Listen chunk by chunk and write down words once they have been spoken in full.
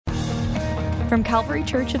From Calvary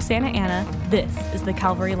Church of Santa Ana, this is the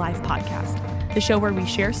Calvary Life Podcast, the show where we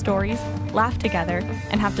share stories, laugh together,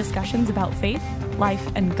 and have discussions about faith, life,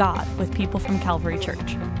 and God with people from Calvary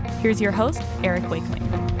Church. Here's your host, Eric Wakeling.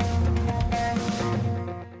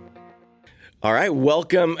 All right,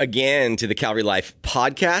 welcome again to the Calvary Life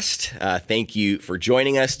Podcast. Thank you for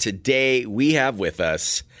joining us. Today we have with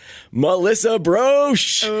us Melissa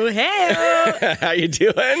Broche. Oh, hey. How you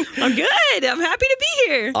doing? I'm good. I'm happy to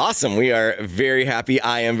be here. Awesome. We are very happy.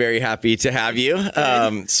 I am very happy to have you.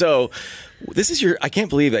 So this is I can't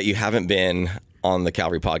believe that you haven't been on the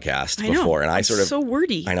Calvary Podcast before. And I'm so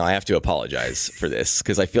wordy. I know I have to apologize for this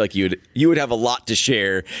because I feel like you would have a lot to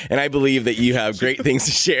share. And I believe that you have great things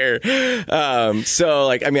to share. I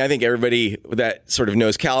think everybody that sort of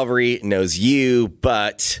knows Calvary knows you,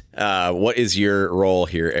 but what is your role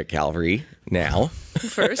here at Calvary now?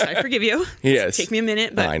 First, I forgive you. Yes. Take me a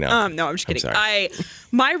minute. But, I know. No, I'm just kidding. I'm sorry.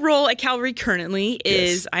 My role at Calvary currently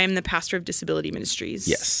is Yes. I am the pastor of disability ministries.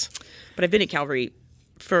 Yes. But I've been at Calvary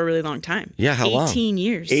for a really long time. Yeah, how long? 18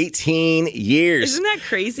 years. 18 years. Isn't that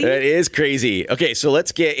crazy? That is crazy. Okay, so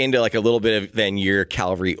let's get into like a little bit of then your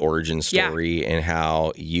Calvary origin story and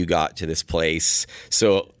how you got to this place.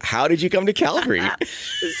 So how did you come to Calvary?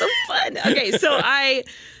 It's so fun. Okay, so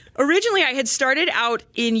originally I had started out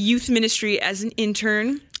in youth ministry as an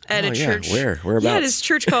intern at a church. Whereabouts? Yeah, this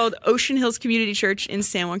church called Ocean Hills Community Church in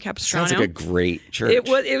San Juan Capistrano. Sounds like a great church.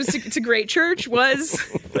 It's a great church.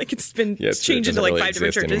 It's been changed into like 5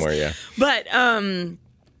 different churches. Anymore, yeah. But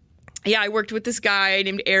I worked with this guy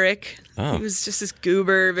named Eric. Oh. He was just this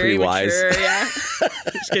goober, very Pretty wise. mature. Yeah.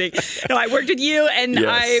 Just kidding. No, I worked with you, and Yes.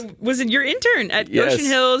 I was your intern at Yes. Ocean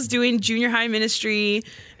Hills doing junior high ministry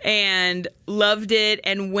and loved it.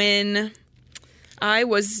 And when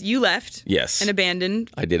you left. Yes. And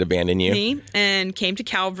abandoned. I did abandon you. Me and came to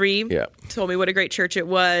Calvary. Yeah. Told me what a great church it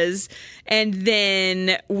was. And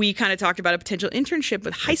then we kind of talked about a potential internship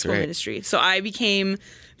with high school ministry. So I became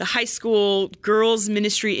the high school girls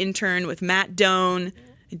ministry intern with Matt Doan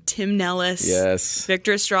and Tim Nellis. Yes.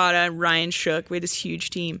 Victor Estrada and Ryan Shook. We had this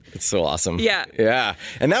huge team. It's so awesome. Yeah. Yeah.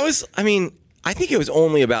 And that was, I think it was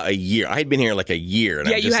only about a year. I had been here like a year. And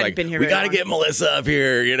Yeah, I'm you just hadn't like, been here we very got to long. get Melissa up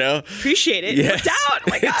here, you know? Appreciate it. Yes. It worked out. Oh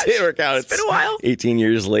my gosh. It did work out. It's been a while. 18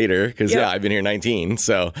 years later, because Yep. I've been here 19.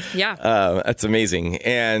 So Yeah. that's amazing.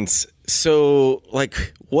 And so,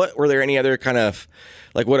 what were there any other kind of,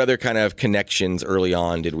 what other kind of connections early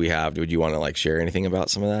on did we have? Would you want to share anything about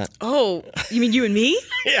some of that? Oh, you mean you and me?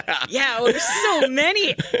 Yeah. Yeah, well, there's so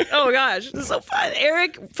many. Oh, gosh. This is so fun.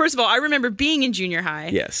 Eric, first of all, I remember being in junior high.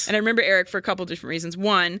 Yes. And I remember Eric for a couple different reasons.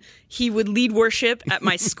 One, he would lead worship at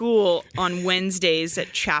my school on Wednesdays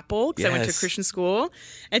at chapel because I went to a Yes. Christian school.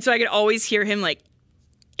 And so I could always hear him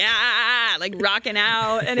rocking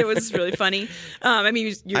out. And it was really funny. You're I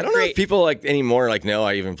don't know great. if people anymore know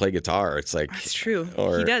I even play guitar. It's That's true.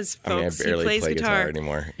 Or, He does, folks. I barely He plays play guitar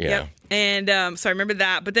anymore. Yeah. Yep. And so I remember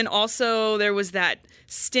that. But then also there was that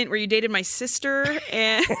stint where you dated my sister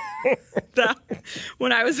and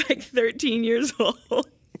when I was 13 years old.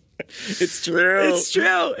 It's true. It's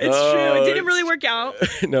true. It didn't really work out.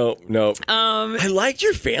 No. I liked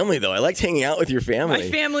your family, though. I liked hanging out with your family. My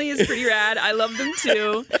family is pretty rad. I love them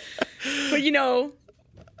too. But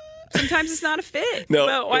sometimes it's not a fit. No,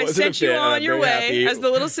 But it I wasn't sent a fit. you on I'm your very way happy. as the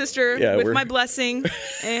little sister Yeah, with we're- my blessing.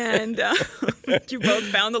 And you both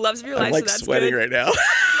found the loves of your life. I'm so that's sweating good. right now.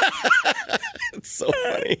 It's so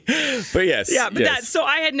funny. But yes. Yeah, but yes. so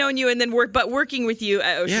I had known you and then working with you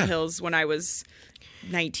at Ocean Yeah. Hills when I was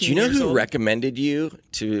 19 Do you know years who old. recommended you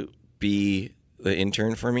to be the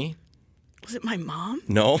intern for me? Was it my mom?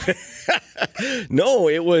 No. No,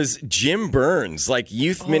 it was Jim Burns,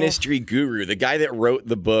 youth ministry guru, the guy that wrote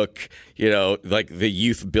the book, The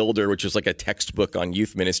Youth Builder, which was a textbook on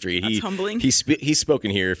youth ministry. That's humbling. He's spoken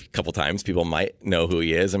here a couple times. People might know who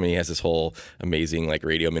he is. He has this whole amazing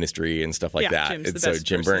radio ministry and stuff like that. Jim's And the so best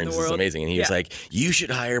Jim person in the Burns is world. amazing. And he Yeah. was like, you should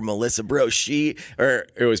hire Melissa Broche. Or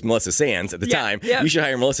it was Melissa Sands at the time. Yeah. You should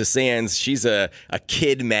hire Melissa Sands. She's a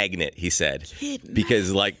kid magnet, he said.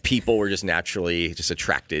 Because people were just naturally just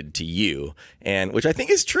attracted to you. And which I think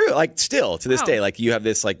is true. Still to this Wow. day, you have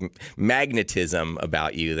this magnetism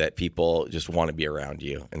about you that people just want to be around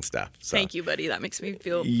you and stuff. So. Thank you, buddy. That makes me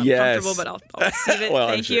feel Yes. uncomfortable, but I'll receive it. Well,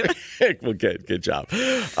 I'm Thank sure. you. Well, good job.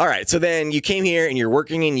 All right. So then you came here and you're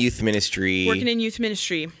working in youth ministry. Working in youth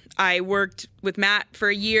ministry. I worked with Matt for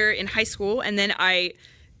a year in high school, and then I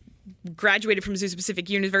graduated from Azusa Pacific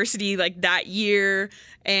University that year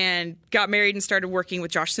and got married and started working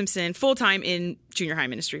with Josh Simpson full-time in junior high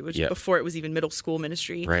ministry, which before it was even middle school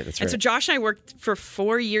ministry. Right, that's And right. so Josh and I worked for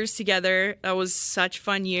 4 years together. That was such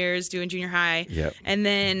fun years doing junior high. Yep. And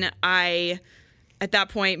then I at that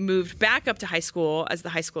point, moved back up to high school as the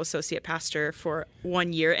high school associate pastor for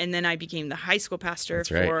 1 year. And then I became the high school pastor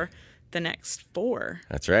for the next 4.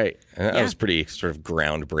 That's right. And that was pretty sort of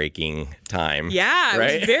groundbreaking time. Yeah,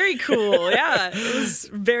 right? It was very cool. Yeah, it was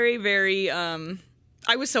very, very,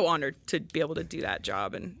 I was so honored to be able to do that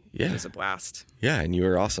job, and it was a blast. Yeah, and you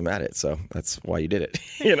were awesome at it, so that's why you did it.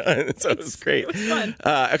 So it was great. It was fun.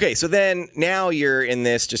 Okay, so then now you're in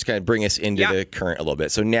this, just kind of bring us into the current a little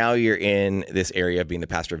bit. So now you're in this area of being the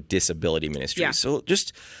pastor of disability ministry. Yeah. So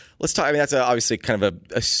just let's talk. I mean, that's obviously kind of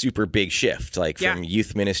a super big shift, like from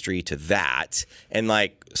youth ministry to that. And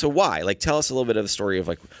like, so why? Like, tell us a little bit of the story of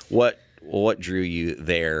like what drew you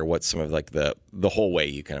there? What's some of like the whole way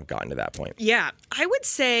you kind of got into that point? Yeah, I would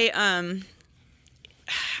say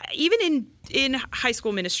even in high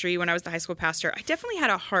school ministry, when I was the high school pastor, I definitely had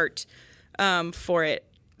a heart for it.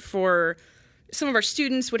 For some of our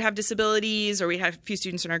students would have disabilities, or we had a few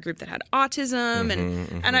students in our group that had autism,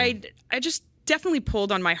 and I just definitely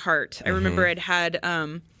pulled on my heart. I remember I'd had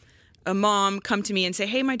a mom come to me and say,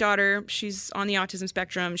 hey, my daughter, she's on the autism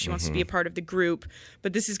spectrum. She wants to be a part of the group,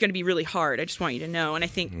 but this is going to be really hard. I just want you to know. And I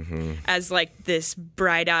think as like this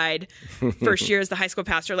bright-eyed first year as the high school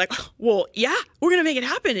pastor, like, well, yeah, we're going to make it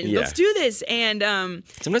happen and let's do this. And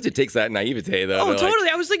sometimes it takes that naivete though. Oh, totally.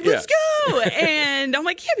 I was like, let's go. And I'm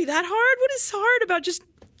like, can't be that hard. What is hard about just,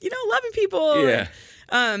 loving people? Yeah.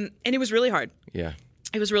 And it was really hard. Yeah.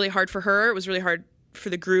 It was really hard for her. It was really hard for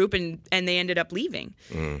the group, and they ended up leaving.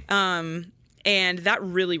 And that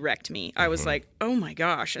really wrecked me. I was like, oh my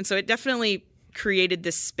gosh. And so it definitely created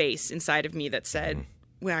this space inside of me that said,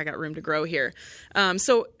 well, I got room to grow here.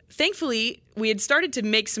 So thankfully, we had started to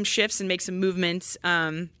make some shifts and make some movements.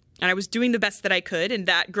 And I was doing the best that I could. And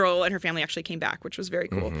that girl and her family actually came back, which was very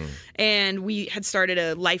cool. And we had started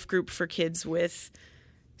a life group for kids with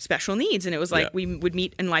special needs. And it was like we would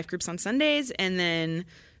meet in life groups on Sundays, and then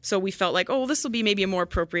so we felt like, oh, this will be maybe a more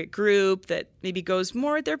appropriate group that maybe goes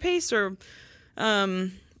more at their pace, or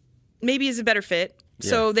maybe is a better fit. Yeah.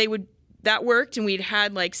 So that worked, and we'd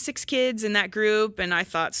had like 6 kids in that group, and I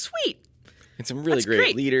thought, sweet. And some really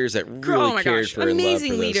great leaders that really cared for and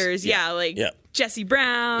amazing loved for leaders. Like Jesse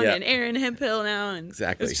Brown and Aaron Hemphill now. And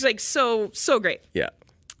exactly. It was just like so great. Yeah.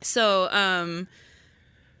 So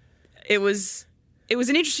it was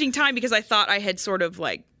an interesting time, because I thought I had sort of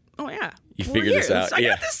like, oh yeah, you figured this out. So I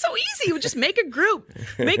got this so easy. Just make a group.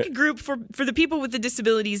 Make a group for the people with the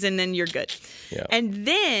disabilities, and then you're good. Yeah. And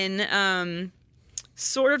then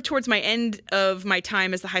sort of towards my end of my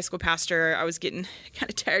time as the high school pastor, I was getting kind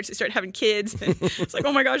of tired, so I started having kids. And it's like,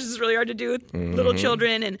 oh my gosh, this is really hard to do with little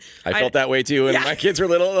children. And I felt that way too when my kids were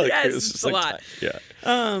little. Like, yes, it was just it's a lot.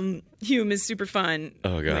 Yeah. Hume is super fun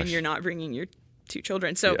when you're not bringing your 2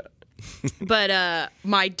 children. So, but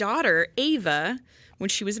my daughter, Ava, when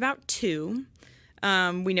she was about 2,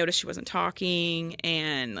 we noticed she wasn't talking,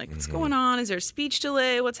 and like, what's going on? Is there a speech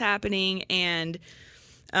delay? What's happening? And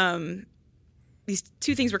these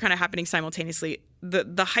 2 things were kind of happening simultaneously.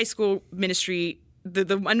 The high school ministry,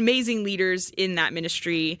 the amazing leaders in that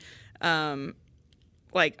ministry, like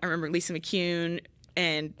I remember Lisa McCune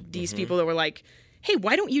and these people that were like, hey,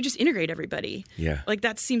 why don't you just integrate everybody? Yeah. Like,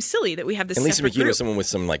 that seems silly that we have this separate separate group. And Lisa McCune group. was someone with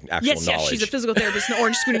some, like, actual knowledge. Yes, she's a physical therapist in the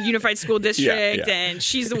Orange County Unified School District, and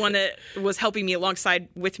she's the one that was helping me alongside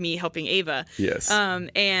with me, helping Ava. Yes.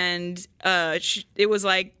 It was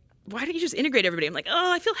like, why don't you just integrate everybody? I'm like,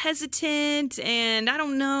 oh, I feel hesitant, and I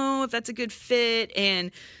don't know if that's a good fit,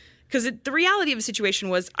 and because the reality of the situation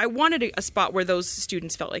was I wanted a spot where those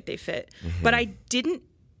students felt like they fit, but I didn't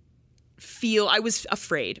feel, I was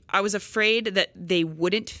afraid. I was afraid that they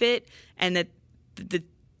wouldn't fit, and that the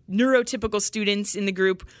neurotypical students in the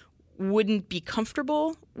group wouldn't be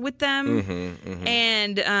comfortable with them,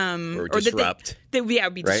 and or disrupt. That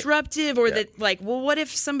would be disruptive, or that like, well, what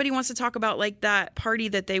if somebody wants to talk about like that party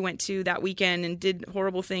that they went to that weekend and did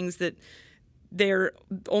horrible things that they're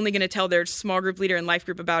only going to tell their small group leader and life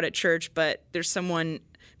group about at church, but there's someone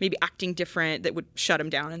maybe acting different that would shut them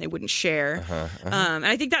down and they wouldn't share. And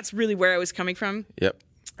I think that's really where I was coming from. Yep.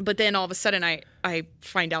 But then all of a sudden I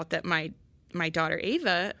find out that my daughter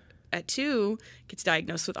Ava at 2 gets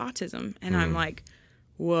diagnosed with autism. And I'm like,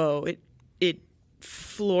 whoa, it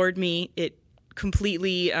floored me. It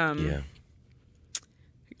completely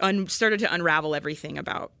started to unravel everything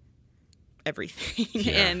about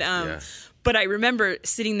everything. But I remember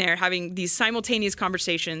sitting there having these simultaneous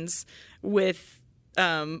conversations with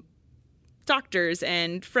doctors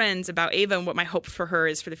and friends about Ava and what my hope for her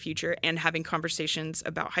is for the future, and having conversations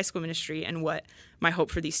about high school ministry and what my hope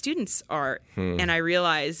for these students are. And I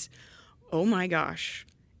realized, oh my gosh,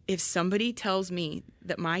 if somebody tells me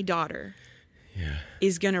that my daughter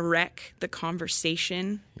is going to wreck the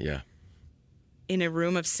conversation Yeah. in a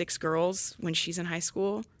room of 6 girls when she's in high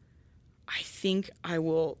school, I think I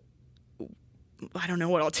don't know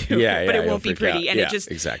what I'll do, Yeah, but yeah, it won't be you'll freak pretty. out. And Yeah, it just,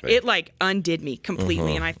 exactly. it like undid me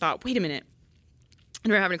completely. And I thought, wait a minute.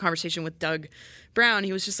 And we were having a conversation with Doug Brown.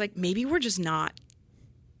 He was just like, maybe we're just not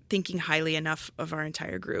thinking highly enough of our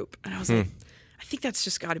entire group. And I was like, I think that's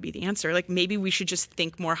just got to be the answer. Like, maybe we should just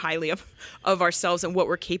think more highly of ourselves and what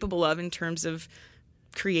we're capable of in terms of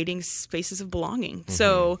creating spaces of belonging.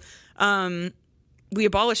 So we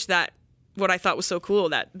abolished that, what I thought was so cool,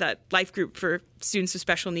 that life group for students with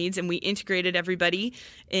special needs, and we integrated everybody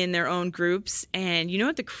in their own groups. And you know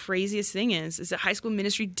what the craziest thing is that high school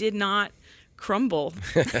ministry did not crumble.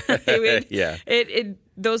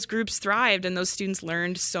 Those groups thrived, and those students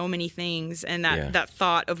learned so many things. And that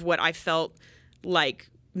thought of what I felt like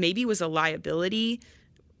maybe was a liability,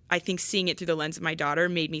 I think seeing it through the lens of my daughter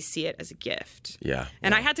made me see it as a gift. Yeah.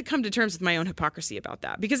 And I had to come to terms with my own hypocrisy about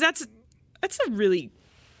that, because that's a really,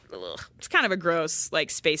 it's kind of a gross like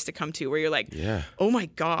space to come to, where you're like, oh my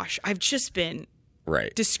gosh, I've just been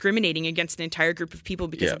discriminating against an entire group of people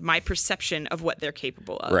because of my perception of what they're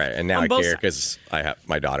capable of. Right. And now I care because I have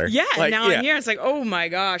my daughter. Yeah. Like, and now I'm here. It's like, oh my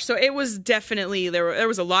gosh. So it was definitely, there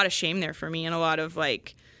was a lot of shame there for me, and a lot of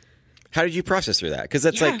like. How did you process through that? Because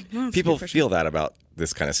that's people feel that about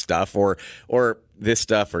this kind of stuff, or this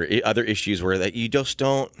stuff, or other issues where that you just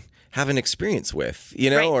don't have an experience with,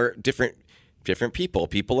 or different people.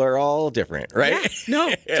 People are all different, right? Yeah,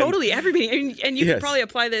 no, totally. Everybody. And you can probably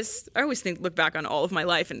apply this. I always look back on all of my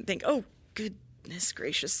life and think, oh, goodness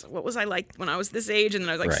gracious, what was I like when I was this age? And then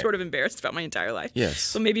I was like sort of embarrassed about my entire life. Yes.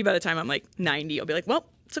 So maybe by the time I'm like 90, I'll be like, well,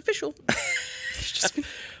 it's official. It's just been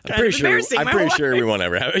I'm pretty sure we won't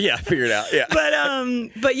ever have it. Yeah, figure it out. Yeah.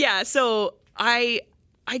 But yeah, so I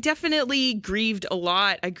definitely grieved a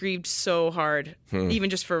lot. I grieved so hard, even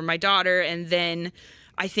just for my daughter. And then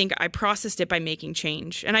I think I processed it by making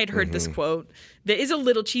change. And I'd heard this quote that is a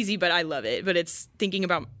little cheesy, but I love it. But it's thinking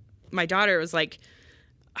about my daughter. It was like,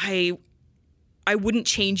 I wouldn't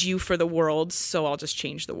change you for the world, so I'll just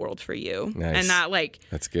change the world for you. Nice. And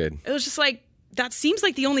that's good. It was just like, that seems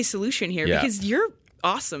like the only solution here, because you're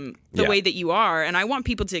awesome the way that you are, and I want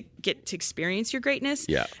people to get to experience your greatness.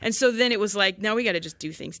 Yeah. And so then it was like, now we got to just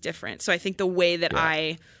do things different. So I think the way that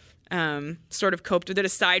I sort of coped with it,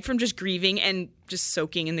 aside from just grieving and just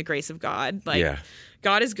soaking in the grace of God, like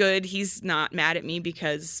God is good. He's not mad at me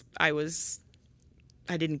because I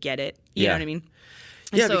didn't get it. You know what I mean?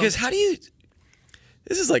 And because how do you?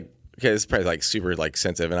 This is like, okay, this is probably like super like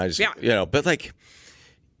sensitive, and I just but like.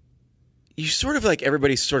 You sort of like,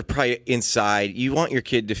 everybody's sort of probably inside, you want your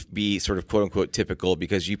kid to be sort of quote unquote typical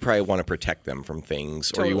because you probably want to protect them from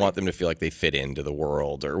things, or you want them to feel like they fit into the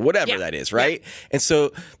world, or whatever that is, right? And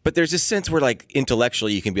so, but there's this sense where like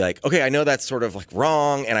intellectually you can be like, okay, I know that's sort of like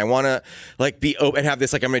wrong, and I want to like be open and have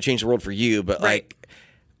this like, I'm going to change the world for you, but like,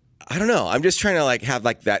 I don't know. I'm just trying to like have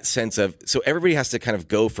like that sense of, so everybody has to kind of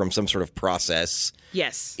go from some sort of process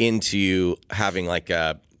into having like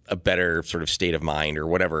a better sort of state of mind, or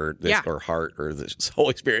whatever, or heart, or the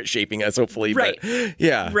Holy Spirit shaping us, hopefully. Right.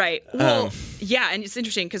 But, Right. Well, and it's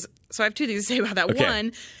interesting because, so I have 2 things to say about that. Okay.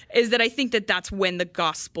 One is that I think that that's when the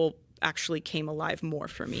gospel actually came alive more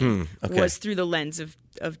for me, was through the lens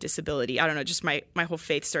of disability. I don't know, just my whole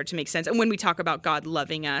faith started to make sense. And when we talk about God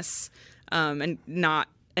loving us, and not,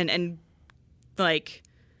 and like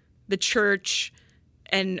the church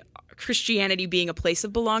and Christianity being a place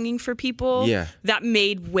of belonging for people, that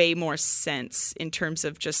made way more sense in terms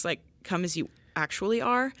of just like, come as you actually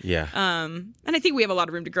are. And I think we have a lot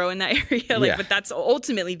of room to grow in that area, but that's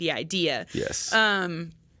ultimately the idea. Yes.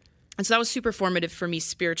 And so that was super formative for me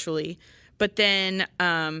spiritually. But then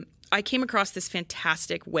I came across this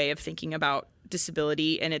fantastic way of thinking about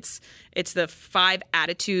disability, and it's the 5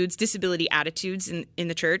 disability attitudes in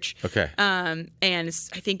the church. Okay. And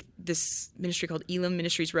I think this ministry called Elam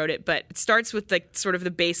Ministries wrote it, but it starts with like sort of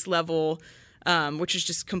the base level, which is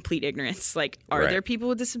just complete ignorance. Like, are there people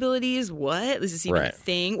with disabilities? What? Is this even a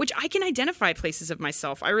thing? Which I can identify places of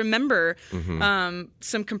myself. I remember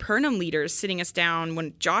some Capernaum leaders sitting us down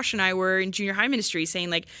when Josh and I were in junior high ministry,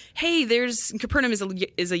 saying like, hey, Capernaum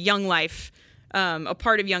is a young life, a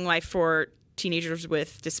part of young life for teenagers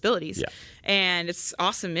with disabilities, and it's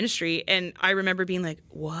awesome ministry. And I remember being like,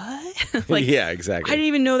 what? Like, exactly. I didn't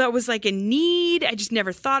even know that was like a need. I just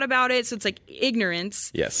never thought about it. So it's like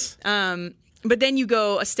ignorance. Yes. But then you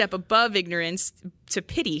go a step above ignorance to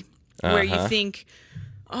pity, where you think,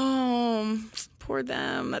 oh, poor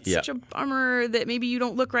them. That's Yeah. such a bummer that maybe you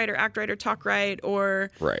don't look right or act right or talk right,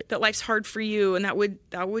 or Right. that life's hard for you. And that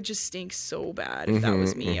would just stink so bad if that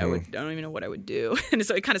was me. I don't even know what I would do. And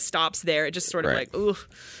so it kind of stops there. It just sort of Right. like, ooh,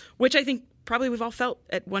 which I think probably we've all felt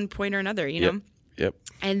at one point or another, you know? Yep.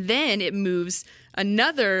 And then it moves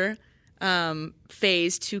another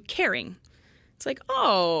phase to caring. It's like,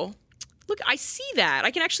 oh, look, I see that.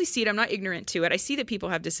 I can actually see it. I'm not ignorant to it. I see that people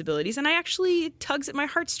have disabilities, and it tugs at my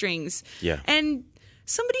heartstrings. Yeah. And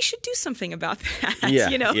somebody should do something about that. Yeah,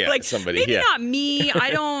 You know, yeah, like somebody, maybe yeah. not me.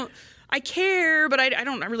 I care, but I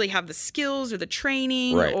don't really have the skills or the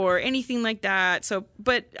training Right. or anything like that. So,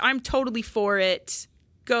 but I'm totally for it.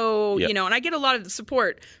 Go, Yep. you know, and I get a lot of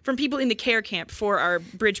support from people in the care camp for our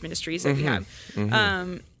bridge ministries that we have.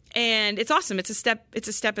 And it's awesome. It's a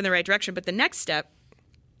step in the right direction. But the next step,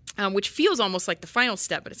 which feels almost like the final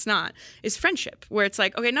step, but it's not, is friendship, where it's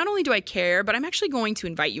like, okay, not only do I care, but I'm actually going to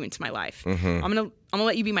invite you into my life. I'm gonna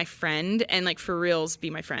let you be my friend, and like for reals, be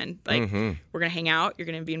my friend. Like we're gonna hang out. You're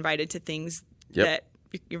gonna be invited to things that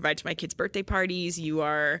you're invited to my kids' birthday parties. You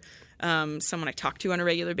are someone I talk to on a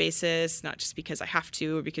regular basis, not just because I have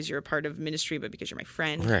to or because you're a part of ministry, but because you're my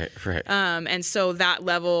friend. Right. And so that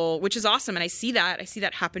level, which is awesome, and I see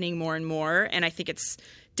that happening more and more, and I think it's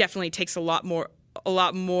definitely takes a lot more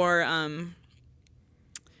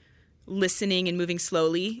listening and moving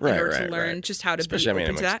slowly in order to learn just how to Especially, be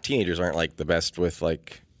open to that. Teenagers aren't like the best with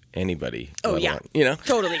like anybody. Oh let yeah, alone, you know,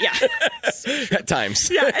 totally, yeah. at times.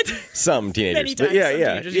 Yeah. Some teenagers, Many but times, yeah, some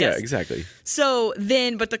teenagers, yes. exactly. So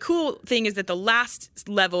then, but the cool thing is that the last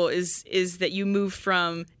level is that you move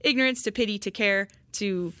from ignorance to pity to care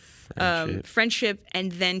to friendship,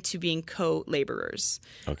 and then to being co-laborers.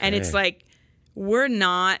 Okay. And it's like we're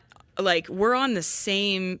on the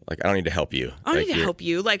same. Like, I don't need to help you. I don't need to help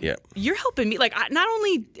you. Like, Yeah. you're helping me. Like, not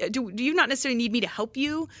only do you not necessarily need me to help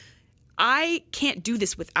you, I can't do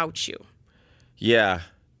this without you. Yeah.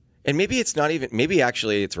 And maybe it's not even, maybe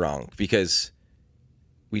actually it's wrong, because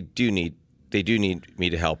they do need me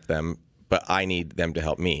to help them, but I need them to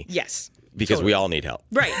help me. Yes. Because totally. we all need help.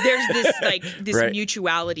 Right. There's this Right.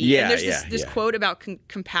 mutuality. Yeah, And there's this yeah. quote about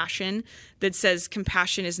compassion that says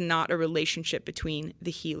compassion is not a relationship between the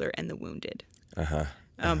healer and the wounded.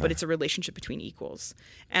 But it's a relationship between equals.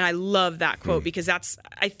 And I love that quote because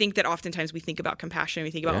I think that oftentimes we think about compassion and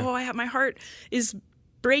we think about, my heart is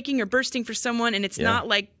breaking or bursting for someone. And it's not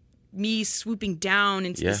like me swooping down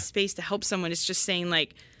into this space to help someone. It's just saying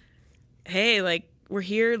like, hey, like, we're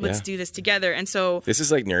here. Let's do this together. And so this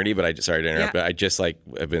is like nerdy, but sorry to interrupt, but I just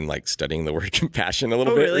I've been like studying the word compassion a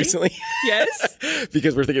little bit really? recently. Yes.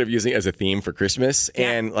 Because we're thinking of using it as a theme for Christmas.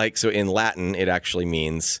 And like, so in Latin, it actually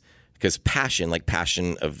means, because passion, like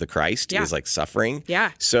passion of the Christ, is like suffering.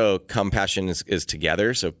 Yeah. So compassion is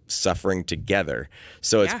together. So suffering together.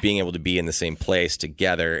 So it's being able to be in the same place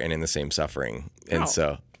together and in the same suffering. And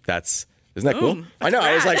so isn't that cool? I know.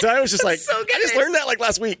 I was like, I was just like, so good. I just learned that like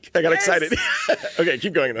last week. I got excited. Okay,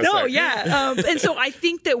 keep going. Though. No, Sorry. yeah. And so I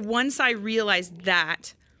think that once I realized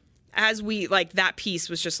that, as we like that piece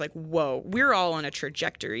was just like, whoa, we're all on a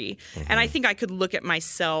trajectory. And I think I could look at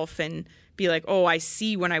myself and be like, oh, I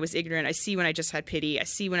see when I was ignorant. I see when I just had pity. I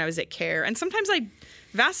see when I was at care. And sometimes I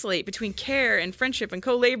vacillate between care and friendship and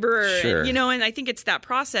co-laborer, Sure. and I think it's that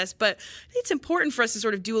process. But I think it's important for us to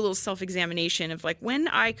sort of do a little self-examination of like when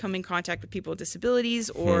I come in contact with people with disabilities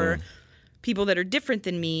or people that are different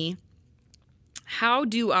than me, how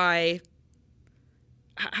do I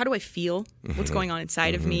feel? What's going on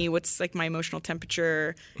inside of me? What's like my emotional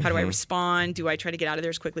temperature? How do I respond? Do I try to get out of there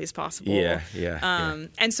as quickly as possible? Yeah.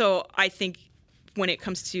 And so I think when it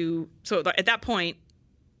comes to, at that point,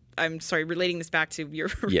 I'm sorry, relating this back to your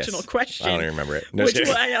original question. I don't even remember it. No, Which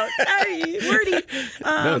I know, sorry, wordy.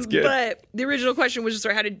 No, it's good. But the original question was just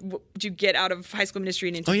sort of how did you get out of high school ministry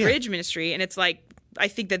and into bridge ministry? And it's like, I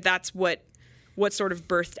think that's what sort of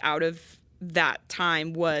birthed out of that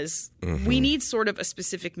time was we need sort of a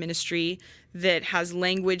specific ministry that has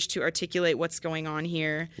language to articulate what's going on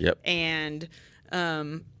here and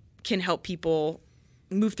can help people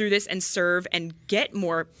move through this and serve and get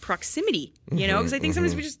more proximity, because I think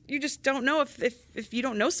sometimes you just don't know if you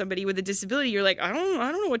don't know somebody with a disability, you're like, I don't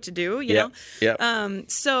know what to do, know?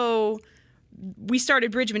 So we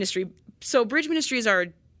started Bridge Ministry. So Bridge Ministry is our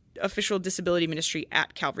official disability ministry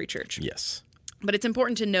at Calvary Church. Yes. But it's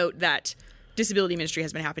important to note that disability ministry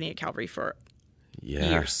has been happening at Calvary for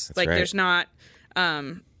years. Like there's not,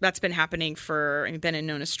 that's been happening been in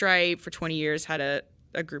Nona Stripe for 20 years, had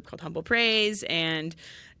a group called Humble Praise, and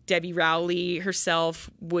Debbie Rowley herself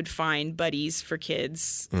would find buddies for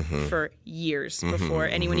kids for years before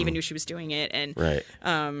anyone even knew she was doing it. And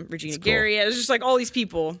Regina Gary, it was just like all these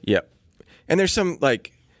people. Yep. And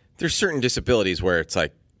there's certain disabilities where it's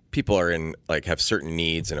like people are in like have certain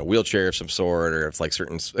needs in a wheelchair of some sort, or if like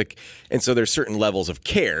certain like, and so there's certain levels of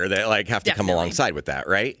care that like have to come alongside with that,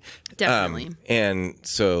 right? Definitely. And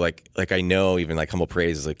so like I know even like Humble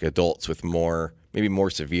Praise is like adults with maybe more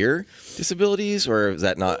severe disabilities, or is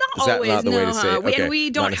that not the way to say it? Okay. And we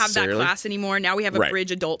don't have that necessarily? class anymore. Now we have a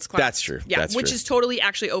bridge adults class. That's true. Yeah, That's which true. is totally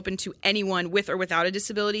actually open to anyone with or without a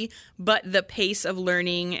disability. But the pace of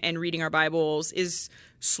learning and reading our Bibles is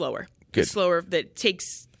slower. Good. It's slower. That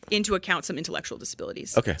takes into account some intellectual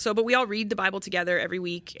disabilities. Okay. But we all read the Bible together every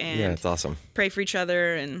week and Yeah, that's awesome. pray for each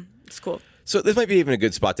other, and it's cool. So this might be even a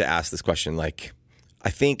good spot to ask this question. Like, I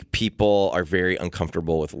think people are very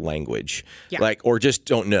uncomfortable with language, or just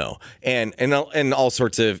don't know, and all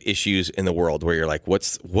sorts of issues in the world where you're like,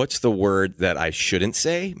 what's the word that I shouldn't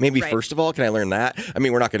say? Maybe first of all, can I learn that? I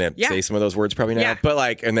mean, we're not going to say some of those words probably now, but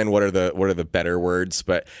like, and then what are the better words?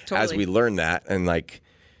 But as we learn that, and like,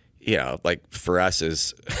 like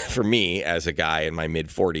for me as a guy in my mid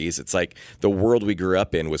 40s, it's like the world we grew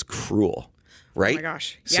up in was cruel. Right? Oh my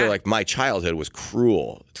gosh. So like my childhood was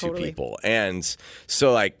cruel to people. And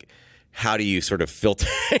so like, how do you sort of filter,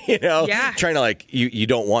 trying to like, you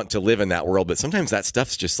don't want to live in that world, but sometimes that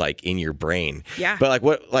stuff's just like in your brain. Yeah. But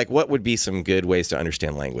what would be some good ways to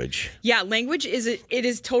understand language? Yeah. Language it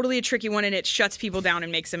is totally a tricky one, and it shuts people down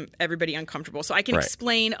and makes everybody uncomfortable. So I can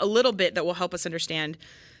explain a little bit that will help us understand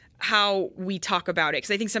how we talk about it,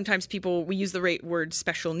 because I think sometimes we use the word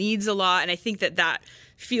special needs a lot, and I think that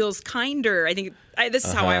feels kinder. I think this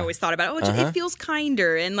is how I always thought about it. It feels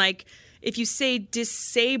kinder, and like if you say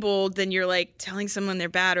disabled, then you're like telling someone they're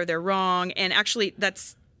bad or they're wrong, and actually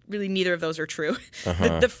that's really neither of those are true.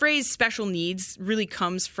 The phrase special needs really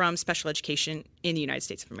comes from special education in the United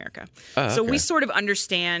States of America. So we sort of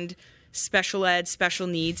understand special ed, special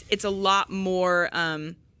needs. It's a lot more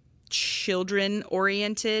children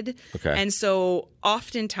oriented. And so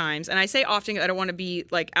oftentimes, and I say often, I don't want to be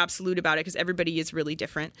like absolute about it because everybody is really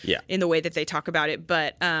different in the way that they talk about it.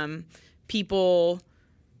 But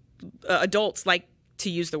adults like to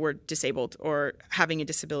use the word disabled or having a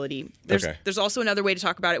disability. There's also another way to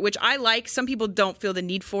talk about it, which I like. Some people don't feel the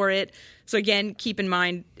need for it. So again, keep in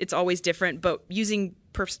mind, it's always different, but using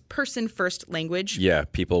person first language. Yeah,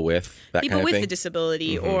 people with that kind of thing. A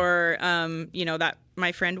disability, or that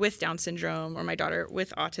my friend with Down syndrome, or my daughter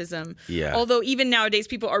with autism. Yeah. Although even nowadays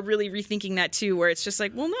people are really rethinking that too, where it's just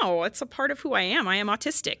like, well, no, it's a part of who I am. I am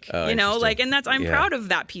autistic. And I'm proud of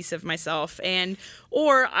that piece of myself.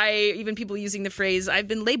 Or even people using the phrase, I've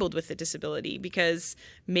been labeled with a disability, because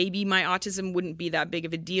maybe my autism wouldn't be that big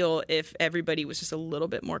of a deal if everybody was just a little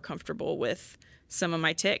bit more comfortable with some of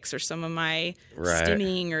my tics or some of my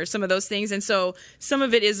stimming or some of those things. And so some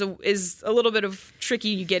of it is a little bit of tricky.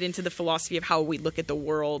 You get into the philosophy of how we look at the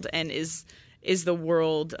world, and is the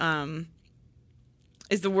world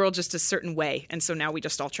just a certain way? And so now we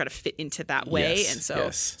just all try to fit into that way. And so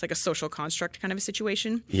it's like a social construct kind of a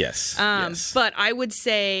situation. Yes. But I would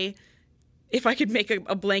say, if I could make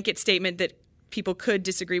a blanket statement that people could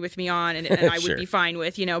disagree with me on, and I would be fine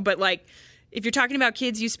with, but like, if you're talking about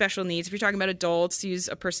kids, use special needs. If you're talking about adults, use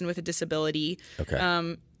a person with a disability.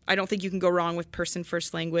 I don't think you can go wrong with person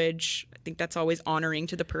first language. I think that's always honoring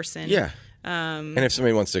to the person. Yeah. And if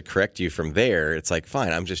somebody wants to correct you from there, it's like,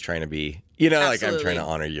 fine, I'm just trying to be, like I'm trying to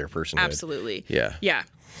honor your personhood. Absolutely. Yeah. Yeah.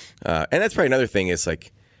 And that's probably another thing is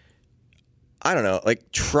like, I don't know,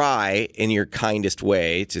 like try in your kindest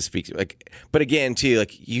way to speak. Like, but again, too,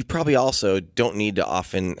 like you probably also don't need to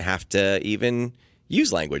often have to even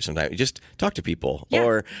use language sometimes. You just talk to people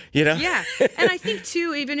or, Yeah. And I think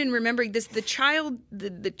too, even in remembering this, the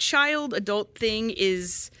child adult thing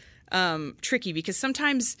is tricky, because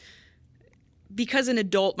sometimes, because an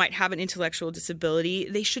adult might have an intellectual disability,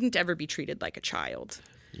 they shouldn't ever be treated like a child.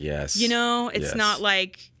 Yes. It's not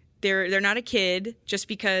like they're not a kid just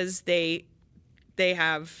because they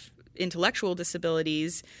have intellectual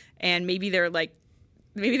disabilities, and maybe they're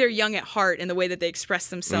young at heart, and the way that they express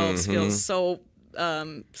themselves feels so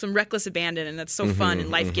some reckless abandon, and that's so fun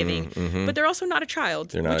and life-giving. But they're also not a child.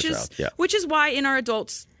 They're not a child. Yeah. Which is why in our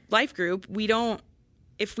adults life group,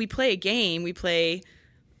 if we play a game, we play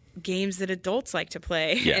games that adults like to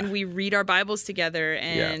play, and we read our Bibles together,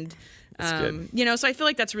 and so I feel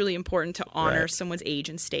like that's really important to honor someone's age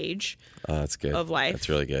and stage that's good. of life. That's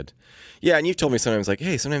really good. Yeah, and you've told me sometimes like,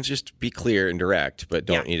 hey, sometimes just be clear and direct, but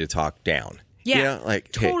don't need to talk down. Yeah,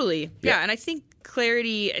 totally. Hey, yeah, and I think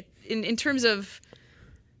clarity in terms of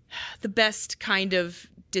the best kind of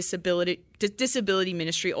disability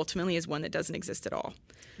ministry ultimately is one that doesn't exist at all.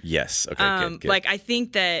 Yes. Okay. Good. Like, I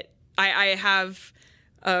think that I have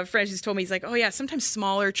a friend who's told me, he's like, oh yeah, sometimes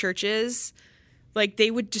smaller churches, like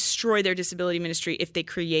they would destroy their disability ministry if they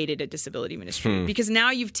created a disability ministry, because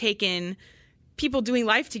now you've taken people doing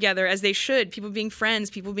life together as they should, people being friends,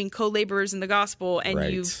 people being co-laborers in the gospel,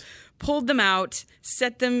 and you've pulled them out,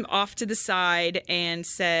 set them off to the side, and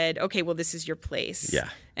said, okay, well, this is your place. Yeah.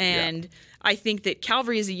 And I think that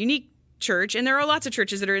Calvary is a unique church, and there are lots of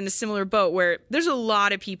churches that are in a similar boat where there's a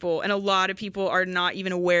lot of people, and a lot of people are not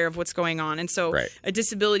even aware of what's going on. And so a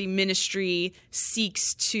disability ministry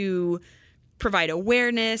seeks to provide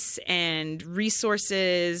awareness and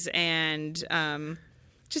resources, and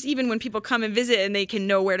just even when people come and visit, and they can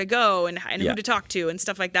know where to go and who to talk to and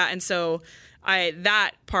stuff like that. And so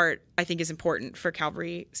that part I think is important for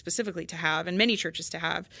Calvary specifically to have, and many churches to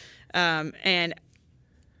have. And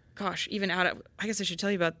gosh, even I guess I should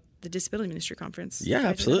tell you about the Disability Ministry Conference. Yeah,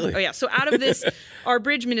 absolutely. Oh yeah. So out of this, our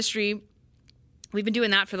Bridge Ministry, we've been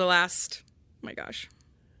doing that for the last,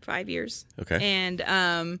 5 years. Okay.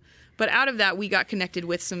 And but out of that, we got connected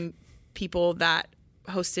with some people that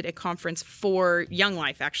hosted a conference for Young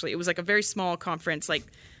Life. Actually, it was like a very small conference. Like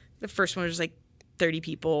the first one was like 30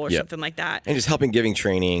 people or something like that. And just helping give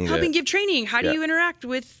training. Give training. How do you interact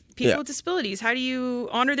with people with disabilities? How do you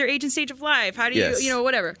honor their age and stage of life? How do you,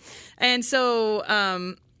 whatever. And so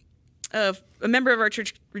a member of our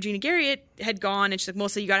church, Regina Garriott, had gone, and she's like,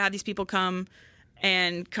 Melissa, you got to have these people come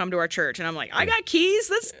to our church. And I'm like, I got keys.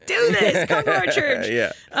 Let's do this. Come to our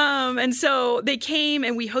church. And so they came,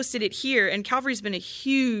 and we hosted it here. And Calvary's been a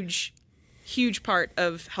huge, huge part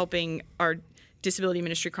of helping our disability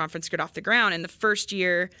ministry conference get off the ground. And the first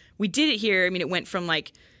year we did it here, it went from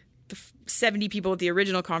like the 70 people at the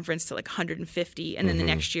original conference to like 150. And then the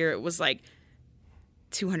next year it was like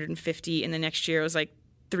 250. And the next year it was like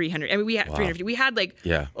 300. We had 350. We had like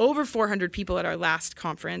over 400 people at our last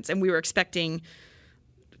conference, and we were expecting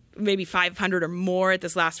maybe 500 or more at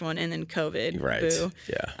this last one, and then COVID. Right. Boo.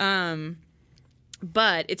 Yeah.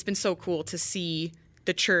 But it's been so cool to see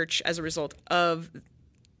the church as a result of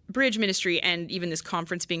Bridge Ministry and even this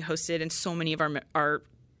conference being hosted, and so many of our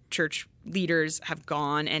church leaders have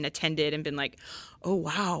gone and attended and been like, oh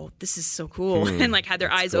wow, this is so cool, and like had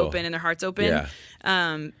their eyes open and their hearts open.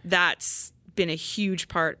 That's been a huge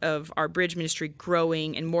part of our Bridge Ministry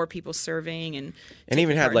growing and more people serving, and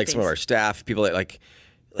even had like some of our staff, people that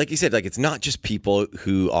like you said, like it's not just people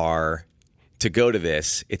who are to go to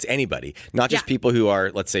this, it's anybody, not just people who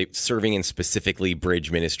are, let's say, serving in specifically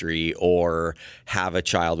Bridge Ministry or have a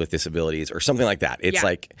child with disabilities or something like that. It's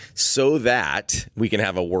like so that we can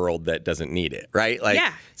have a world that doesn't need it, right? Like,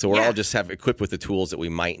 so we're all just equipped with the tools that we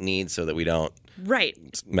might need so that we don't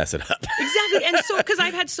mess it up. Exactly. And so, because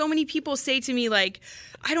I've had so many people say to me, like,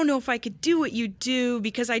 I don't know if I could do what you do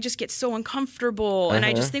because I just get so uncomfortable. And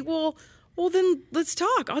I just think, well, then let's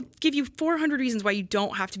talk. I'll give you 400 reasons why you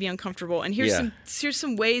don't have to be uncomfortable. And here's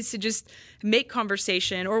some ways to just make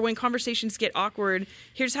conversation, or when conversations get awkward,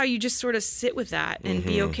 here's how you just sort of sit with that and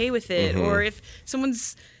be okay with it. Or if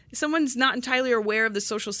someone's not entirely aware of the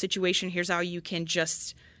social situation, here's how you can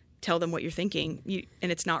just tell them what you're thinking.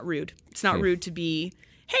 And it's not rude. It's not rude to be,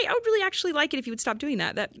 hey, I would really actually like it if you would stop doing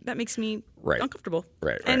that. That makes me uncomfortable.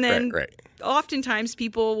 And then oftentimes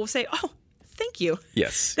people will say, oh, thank you.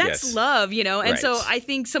 Yes. That's love, And so I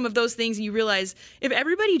think some of those things, you realize if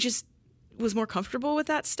everybody just was more comfortable with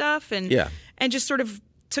that stuff and just sort of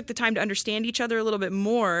took the time to understand each other a little bit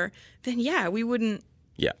more, then we wouldn't.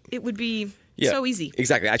 Yeah. It would be so easy.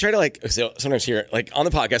 Exactly. I try to so sometimes here, like on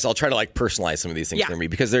the podcast, I'll try to personalize some of these things for me,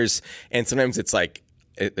 because and sometimes it's like,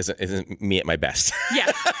 it isn't me at my best.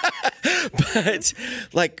 Yeah. But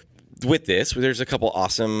with this, there's a couple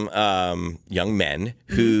awesome young men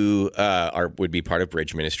who would be part of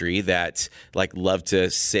Bridge Ministry that love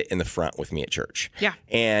to sit in the front with me at church. Yeah.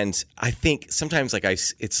 And I think sometimes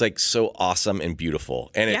it's so awesome and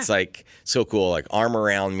beautiful, and it's so cool, arm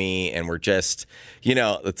around me, and we're just,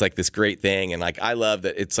 it's this great thing, and I love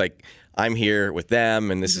that it's I'm here with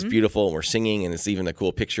them, and this is beautiful, and we're singing, and it's even a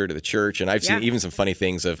cool picture to the church. And I've seen even some funny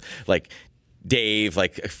things of Dave,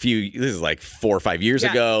 this is 4 or 5 years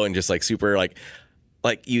ago, and just super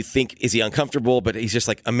you think, is he uncomfortable? But he's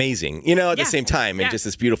just amazing, at the same time, and just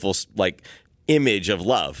this beautiful image of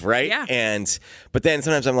love, right? Yeah. But then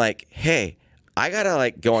sometimes I'm like, hey, I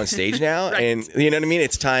gotta go on stage now, and you know what I mean?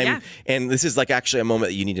 It's time, and this is actually a moment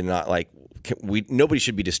that you need to not nobody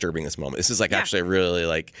should be disturbing this moment. This is actually a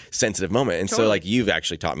really sensitive moment. And so you've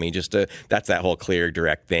actually taught me just that's that whole clear,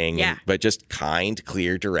 direct thing. Yeah. But just kind,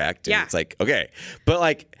 clear, direct. And it's okay.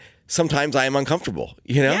 But sometimes I am uncomfortable,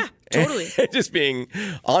 Yeah. Totally. Just being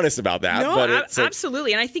honest about that. No, but it's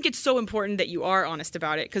absolutely. And I think it's so important that you are honest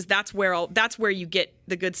about it, because that's where you get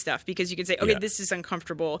the good stuff, because you can say, okay, this is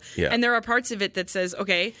uncomfortable. Yeah. And there are parts of it that says,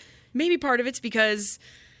 okay, maybe part of it's because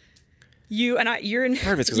you're in.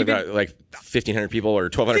 part of it's because I've got like 1,500 people or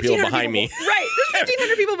 1,200 people behind me. Right. There's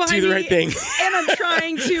 1,500 people behind me. Do the right thing. And I'm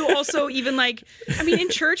trying to also even in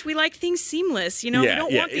church, we like things seamless. We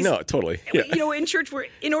don't want these. No, totally. Yeah. In church,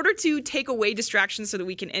 in order to take away distractions so that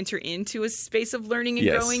we can enter into a space of learning and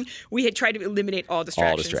growing, we had tried to eliminate all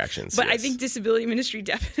distractions. All distractions. But I think disability ministry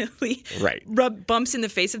definitely bumps in the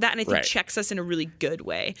face of that, and I think checks us in a really good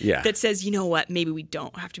way. Yeah. That says, you know what, maybe we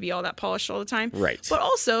don't have to be all that polished all the time. Right. But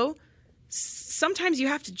also, sometimes you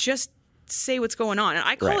have to just say what's going on. And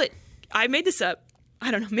I call it, I made this up. I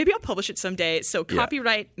don't know. Maybe I'll publish it someday. So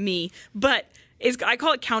copyright me. But I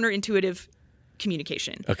call it counterintuitive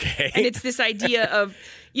communication. Okay. And it's this idea of,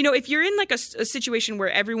 if you're in like a situation where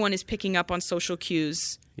everyone is picking up on social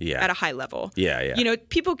cues at a high level. Yeah.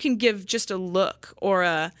 People can give just a look or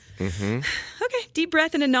a, okay, deep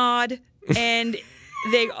breath and a nod. And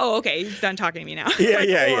okay, he's done talking to me now.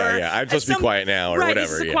 Yeah. I'm supposed to be quiet now or whatever.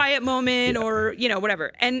 This is a quiet moment or,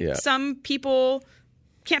 whatever. And some people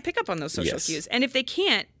can't pick up on those social cues. And if they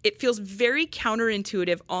can't, it feels very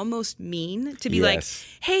counterintuitive, almost mean to be like,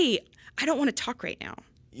 hey, I don't want to talk right now.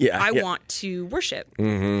 I want to worship.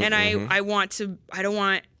 And I don't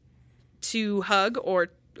want to hug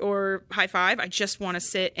or high five. I just want to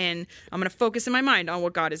sit and I'm going to focus in my mind on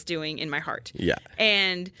what God is doing in my heart. Yeah.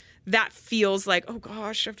 And that feels like, oh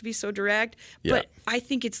gosh, I have to be so direct. But I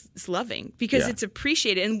think it's loving because it's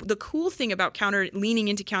appreciated. And the cool thing about leaning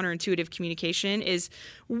into counterintuitive communication is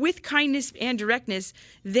with kindness and directness,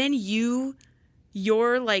 then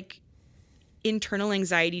your like internal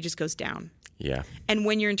anxiety just goes down. Yeah. And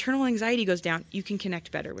when your internal anxiety goes down, you can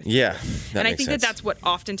connect better with people. And I think that that's what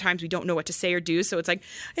oftentimes we don't know what to say or do. So it's like,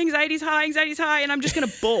 anxiety's high, and I'm just going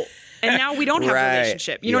to bolt. And now we don't have a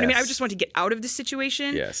relationship. You know what I mean? I just want to get out of this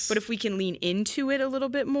situation. Yes. But if we can lean into it a little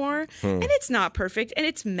bit more, and it's not perfect and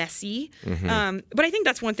it's messy. But I think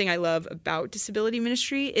that's one thing I love about disability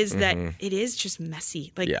ministry is that it is just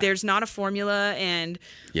messy. Like there's not a formula, and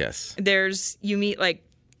there's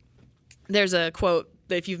a quote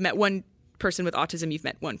that if you've met one person with autism, you've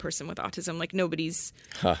met one person with autism. Like nobody's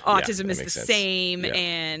autism is the same,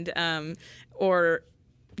 and or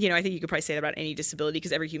I think you could probably say that about any disability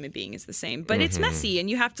because every human being is the same. But it's messy, and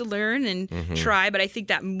you have to learn and try. But I think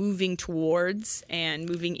that moving towards and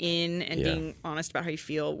moving in and being honest about how you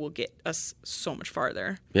feel will get us so much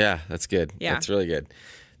farther. Yeah, that's good. Yeah. That's really good.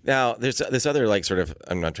 Now, there's this other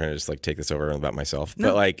I'm not trying to just take this over about myself,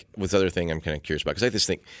 but this other thing I'm kind of curious about because I just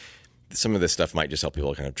think some of this stuff might just help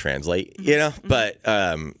people kind of translate, But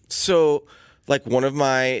so one of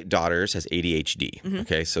my daughters has ADHD.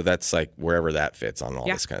 Okay, so that's wherever that fits on all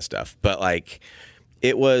this kind of stuff. But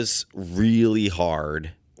it was really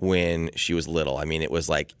hard when she was little. I mean, it was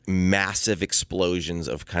massive explosions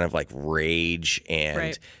of kind of rage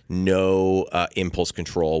and no impulse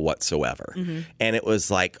control whatsoever. And it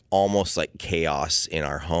was almost chaos in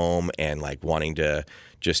our home and wanting to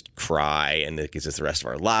just cry and it gives us the rest of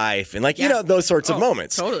our life and those sorts of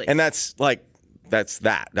moments. Totally. And that's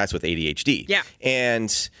that's with ADHD. Yeah.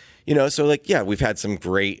 And so we've had some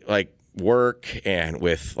great work and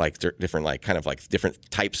with different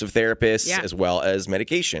different types of therapists as well as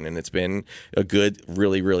medication, and it's been a good,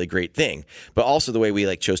 really, really great thing. But also the way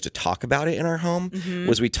we chose to talk about it in our home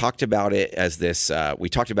was we talked about it as this we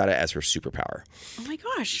talked about it as her superpower. Oh my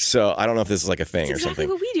gosh. So I don't know if this is a thing That's or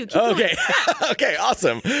something. Exactly what we do. Keep okay. Okay,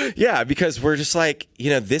 awesome. Yeah, because we're just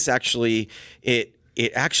this actually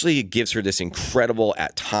it actually gives her this incredible,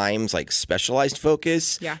 at times, specialized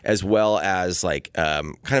focus, as well as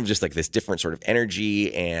kind of just this different sort of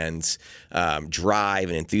energy and drive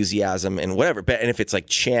and enthusiasm and whatever. And if it's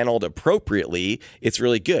channeled appropriately, it's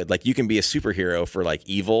really good. You can be a superhero for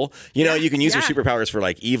evil. You can use your superpowers for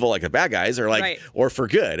evil, the bad guys, or or for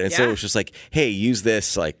good. And so it's just hey, use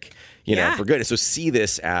this for good. And so see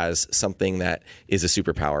this as something that is a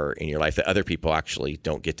superpower in your life that other people actually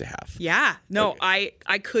don't get to have. Yeah. No, okay.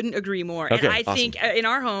 I couldn't agree more. Okay, and I awesome. think in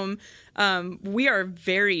our home, we are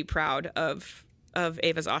very proud of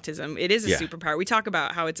Ava's autism. It is a superpower. We talk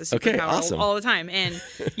about how it's a superpower all the time. And,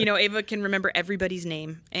 Ava can remember everybody's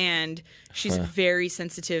name. And she's very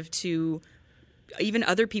sensitive to even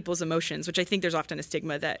other people's emotions, which I think there's often a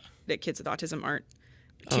stigma that kids with autism aren't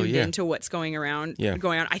tuned into what's going on.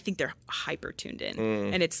 I think they're hyper tuned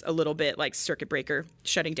in, and it's a little bit like circuit breaker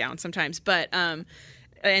shutting down sometimes. But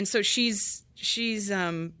and so she's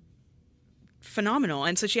phenomenal.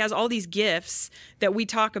 And so she has all these gifts that we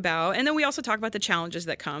talk about. And then we also talk about the challenges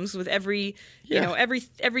that comes with every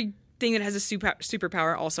thing that has a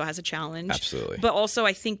superpower also has a challenge. Absolutely. But also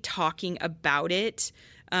I think talking about it,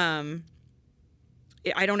 I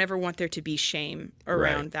don't ever want there to be shame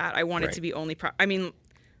around that. I want it to be only, I'm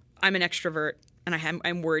an extrovert. And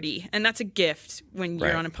I'm wordy, and that's a gift when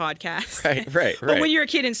you're on a podcast. Right. But when you're a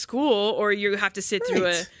kid in school, or you have to sit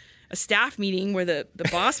through a staff meeting where the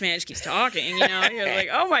boss man just keeps talking, you're like,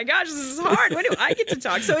 oh my gosh, this is hard. When do I get to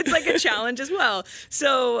talk? So it's like a challenge as well.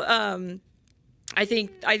 So I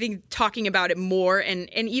think talking about it more, and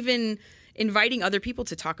even inviting other people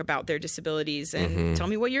to talk about their disabilities and tell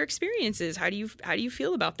me what your experience is. How do you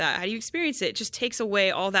feel about that? How do you experience it? It just takes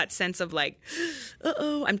away all that sense of like,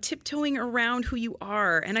 I'm tiptoeing around who you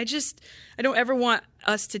are. And I don't ever want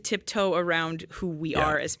us to tiptoe around who we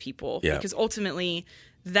are as people, because ultimately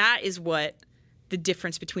that is what the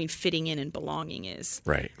difference between fitting in and belonging is.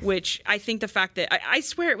 Right. Which I think the fact that I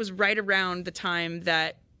swear it was right around the time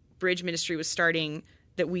that Bridge Ministry was starting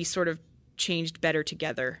that we sort of changed better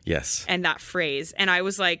together. Yes. And that phrase. And I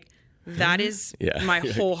was like, that is my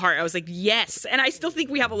whole heart. I was like, yes. And I still think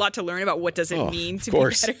we have a lot to learn about what does it mean to be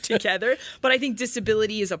better together. But I think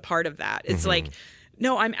disability is a part of that. It's like,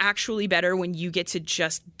 no, I'm actually better when you get to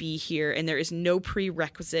just be here and there is no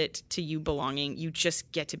prerequisite to you belonging. You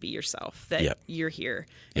just get to be yourself, that you're here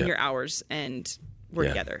and you're ours and we're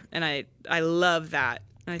together. And I love that.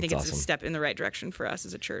 And I think it's a step in the right direction for us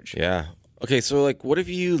as a church. Yeah. Okay, so like what have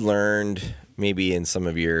you learned maybe in some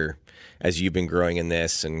of your, as you've been growing in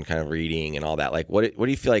this and kind of reading and all that, like what do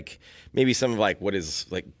you feel like maybe some of like what is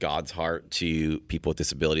like God's heart to people with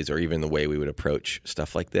disabilities, or even the way we would approach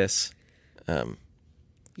stuff like this?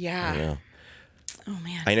 Yeah. I know. Oh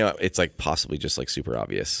man. I know it's like possibly just like super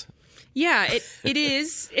obvious. Yeah, it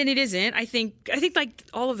is, and it isn't. I think like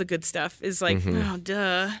all of the good stuff is like, oh,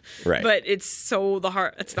 duh. Right. But it's the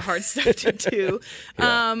hard stuff to do.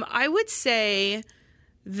 I would say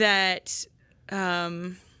that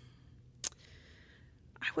I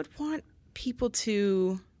would want people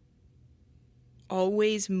to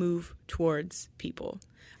always move towards people.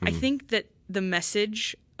 I think that the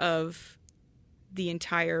message of the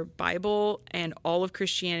entire Bible and all of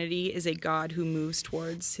Christianity is a God who moves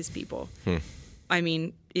towards his people. I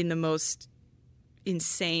mean, in the most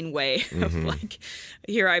insane way of like,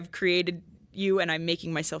 here I've created you and I'm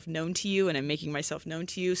making myself known to you, and I'm making myself known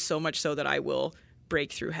to you so much so that I will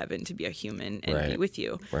break through heaven to be a human and be with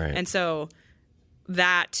you. Right. And so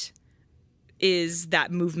that is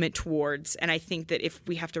that movement towards, and I think that if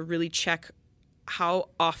we have to really check how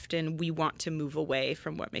often we want to move away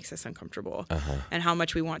from what makes us uncomfortable and how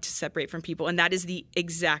much we want to separate from people. And that is the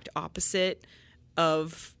exact opposite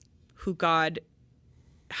of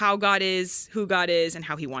how God is, and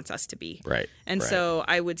how he wants us to be. Right. And so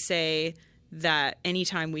I would say that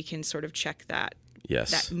anytime we can sort of check that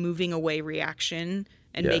moving away reaction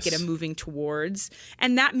and make it a moving towards,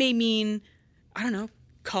 and that may mean, I don't know,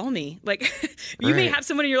 call me. Like you may have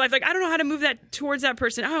someone in your life, like, I don't know how to move that towards that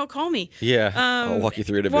person. Oh, call me. Yeah. I'll walk you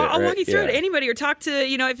through it a bit. I'll walk you through it to anybody, or talk to,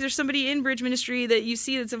 if there's somebody in Bridge Ministry that you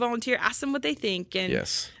see that's a volunteer, ask them what they think,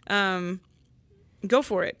 and go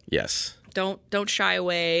for it. Yes. Don't shy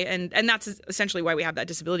away. And that's essentially why we have that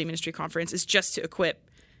disability ministry conference, is just to equip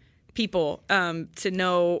people to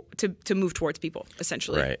know to move towards people,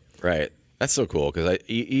 essentially. Right. That's so cool, because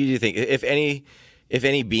you do think if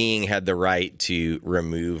any being had the right to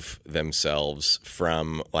remove themselves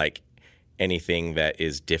from like anything that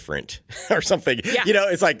is different or something,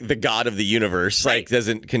 it's like the God of the universe, like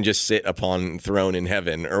can just sit upon throne in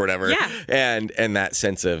heaven or whatever. Yeah. And that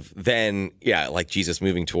sense of then, like Jesus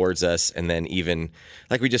moving towards us, and then even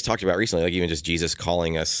like we just talked about recently, like even just Jesus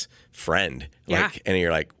calling us friend, like, and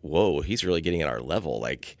you're like, whoa, he's really getting at our level.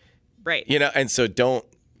 Like, right. And so don't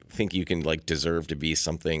think you can like deserve to be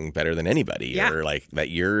something better than anybody, or like that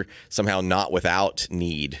you're somehow not without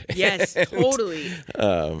need. Yes, totally.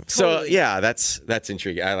 So that's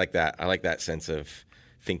intriguing. I like that sense of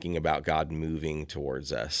thinking about God moving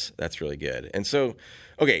towards us. That's really good. And so,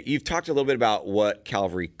 okay, you've talked a little bit about what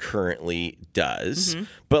Calvary currently does,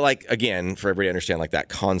 but like, again, for everybody to understand, like that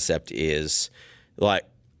concept is like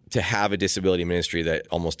to have a disability ministry that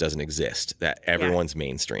almost doesn't exist, that everyone's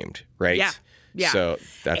mainstreamed, right? Yeah. Yeah. So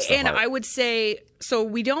that's the heart. I would say, so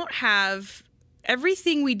we don't have,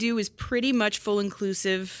 everything we do is pretty much full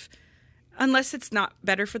inclusive, unless it's not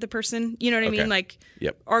better for the person. You know what I mean? Like,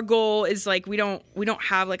 our goal is like, we don't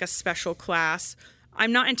have like a special class.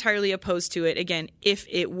 I'm not entirely opposed to it, again, if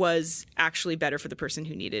it was actually better for the person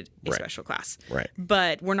who needed a special class. Right.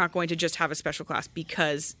 But we're not going to just have a special class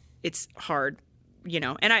because it's hard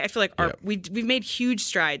and I feel like we've made huge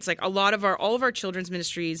strides. Like all of our children's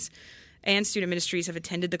ministries and student ministries have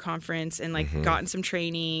attended the conference and gotten some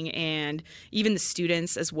training, and even the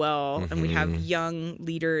students as well. And we have young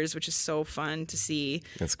leaders, which is so fun to see.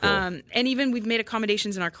 That's cool. And even we've made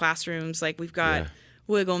accommodations in our classrooms. Like we've got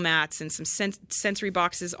wiggle mats and some sensory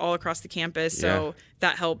boxes all across the campus. So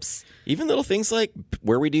that helps. Even little things like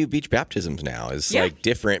where we do beach baptisms now is like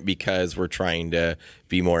different because we're trying to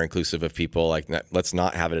be more inclusive of people. Like let's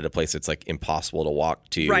not have it at a place that's like impossible to walk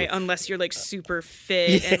to. Right. Unless you're like super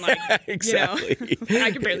fit and like, exactly.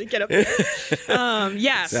 I can barely get up there.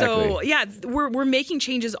 Exactly. So we're making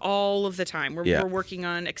changes all of the time. We're working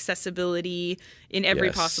on accessibility in every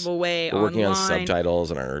possible way. We're working on subtitles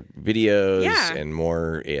in our videos and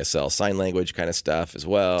more ASL sign language kind of stuff as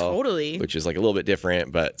well. Totally. Which is like a little bit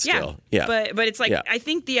different, but still. Yeah. But it's like, I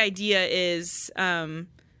think the idea is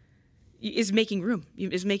making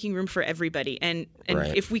room for everybody. And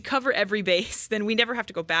if we cover every base, then we never have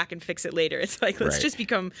to go back and fix it later. It's like, let's just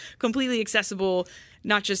become completely accessible,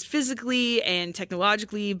 not just physically and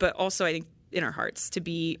technologically, but also I think in our hearts to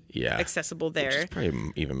be accessible there. Which is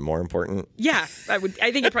probably even more important. Yeah, I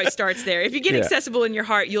think it probably starts there. If you get accessible in your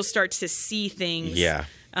heart, you'll start to see things. Yeah.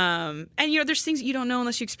 And there's things you don't know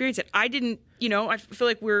unless you experience it. I didn't, I feel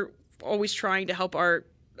like we're always trying to help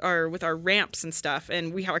with our ramps and stuff,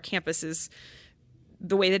 and our campus is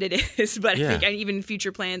the way that it is. But I think even in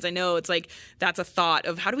future plans, I know it's like that's a thought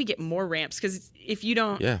of how do we get more ramps? Because if you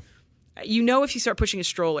don't, if you start pushing a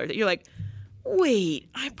stroller, that you're like, wait,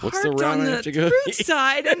 I parked on the fruit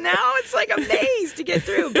side, and now it's like a maze to get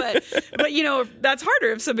through. But that's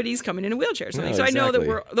harder if somebody's coming in a wheelchair or something. So I know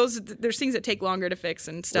that there's things that take longer to fix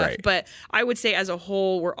and stuff. Right. But I would say as a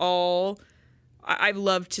whole, I've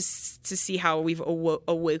loved to see how we've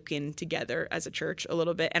awoken together as a church a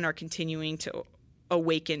little bit, and are continuing to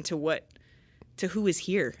awaken to who is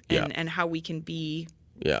here and how we can be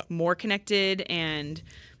more connected, and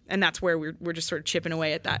that's where we're just sort of chipping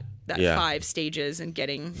away at that 5 stages and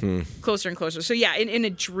getting closer and closer. So in a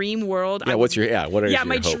dream world, what are your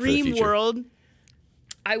my hope for the dream future? world,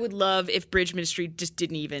 I would love if Bridge Ministry just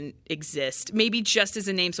didn't even exist. Maybe just as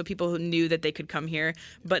a name so people who knew that they could come here,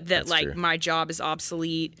 but that true. My job is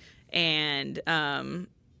obsolete, and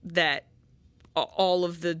that all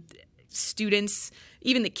of the students,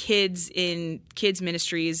 even the kids in kids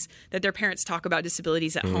ministries, that their parents talk about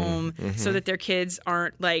disabilities at home so that their kids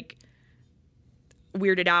aren't like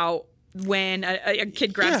weirded out when a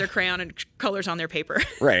kid grabs their crayon and colors on their paper.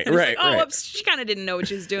 Right, right. Like, oops, she kind of didn't know what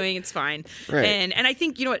she was doing. It's fine. Right. And I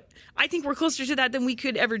think, I think we're closer to that than we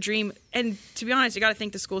could ever dream. And to be honest, you got to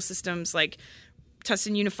thank the school systems like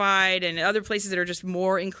Tustin Unified and other places that are just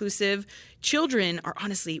more inclusive. Children are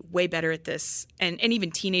honestly way better at this. And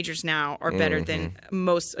even teenagers now are better than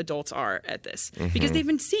most adults are at this because they've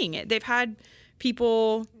been seeing it. They've had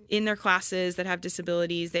people in their classes that have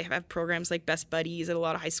disabilities. They have programs like Best Buddies at a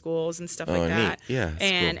lot of high schools and stuff like that. Neat. Yeah,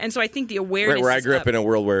 and so I think the awareness where I grew up in a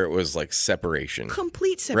world where it was like separation.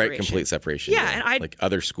 Complete separation. Right, complete separation. Yeah, and like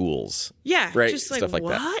other schools. Yeah, right? Just like stuff like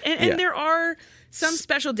what? That. And there are some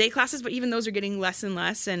special day classes, but even those are getting less and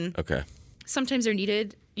less. And sometimes they're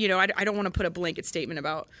needed. I don't want to put a blanket statement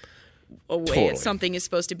about a way something is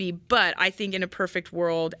supposed to be, but I think in a perfect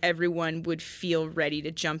world, everyone would feel ready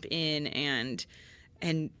to jump in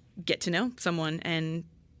and get to know someone and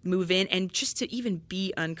move in, and just to even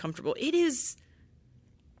be uncomfortable.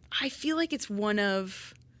 I feel like it's one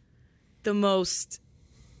of the most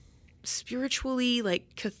spiritually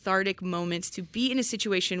cathartic moments to be in a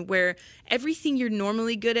situation where everything you're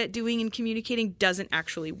normally good at doing and communicating doesn't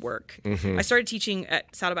actually work. I started teaching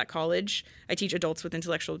at Saddleback College. I teach adults with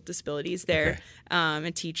intellectual disabilities there,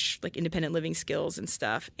 and teach independent living skills and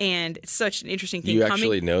stuff. And it's such an interesting thing. You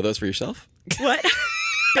actually know those for yourself? What?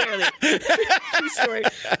 Barely. True story.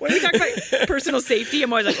 When we talk about personal safety,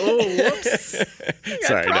 I'm always like, oh, whoops.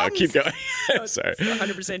 Sorry, no, keep going. Sorry.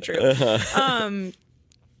 100% true.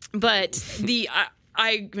 But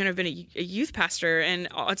I've been a youth pastor, and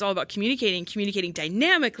it's all about communicating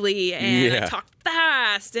dynamically, and I talk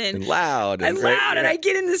fast and loud. And I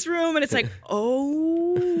get in this room, and it's like,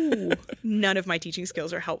 oh, none of my teaching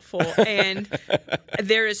skills are helpful, and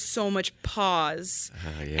there is so much pause,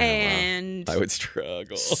 and I would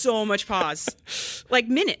struggle. So much pause, like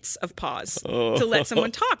minutes of pause to let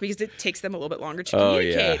someone talk because it takes them a little bit longer to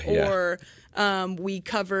communicate, or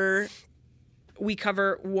we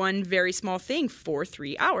cover one very small thing for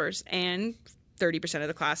 3 hours, and 30% of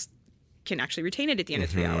the class can actually retain it at the end of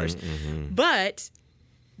 3 hours. But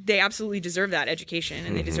they absolutely deserve that education,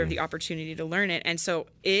 and they deserve the opportunity to learn it. And so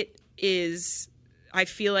it is I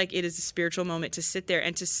feel like it is a spiritual moment to sit there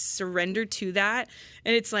and to surrender to that.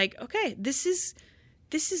 And it's like, okay, this is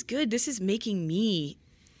good. This is making me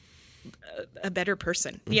a better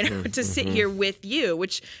person, to sit here with you,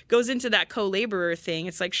 which goes into that co-laborer thing.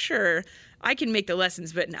 It's like, sure, I can make the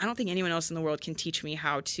lessons, but I don't think anyone else in the world can teach me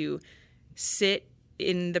how to sit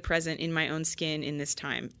in the present, in my own skin, in this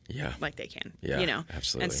time, like they can.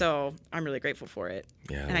 Absolutely. And so I'm really grateful for it.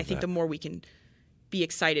 And I think the more we can be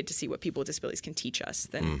excited to see what people with disabilities can teach us,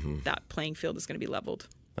 then that playing field is going to be leveled.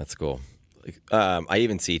 That's cool. I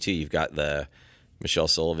even see too, you've got the Michelle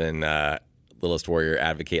Sullivan Littlest Warrior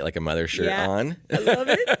Advocate Like a Mother shirt on. I love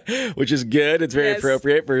it. Which is good. It's very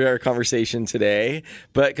appropriate for our conversation today.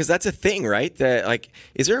 But because that's a thing, right? That like,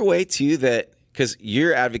 is there a way too that, because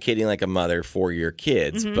you're advocating like a mother for your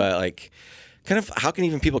kids, but like, kind of how can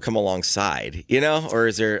even people come alongside, or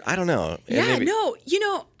is there, I don't know. Yeah, no,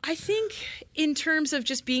 I think in terms of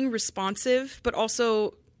just being responsive, but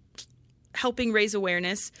also helping raise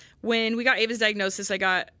awareness. When we got Ava's diagnosis,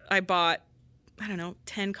 I bought,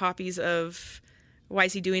 10 copies of Why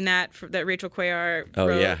Is He Doing That that Rachel Cuellar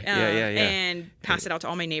wrote. Yeah. And passed it out to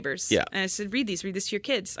all my neighbors. Yeah. And I said, read this to your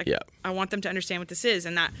kids. I want them to understand what this is.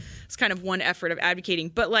 And that was kind of one effort of advocating.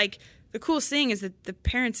 But like the coolest thing is that the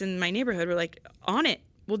parents in my neighborhood were like, on it,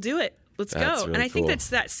 we'll do it. Let's go. Really and I think cool. that's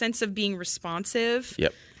that sense of being responsive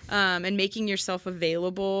and making yourself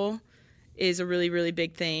available is a really, really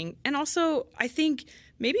big thing. And also, I think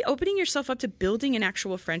maybe opening yourself up to building an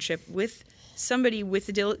actual friendship with somebody with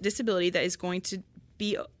a disability that is going to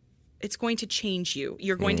be, it's going to change you.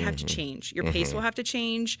 You're going to have to change. Your pace will have to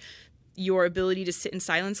change. Your ability to sit in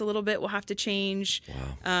silence a little bit will have to change.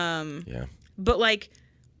 Wow. But like,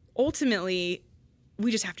 ultimately,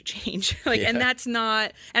 we just have to change. And that's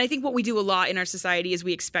not, and I think what we do a lot in our society is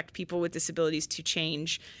we expect people with disabilities to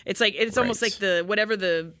change. It's like, it's almost like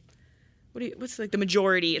what's like the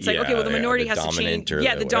majority? It's like, okay, well, the minority has to change.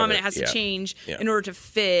 The dominant has to change in order to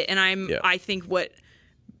fit. And I think what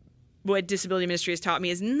disability ministry has taught me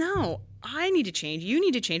is, no, I need to change. You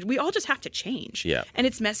need to change. We all just have to change. Yeah. And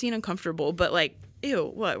it's messy and uncomfortable, but like,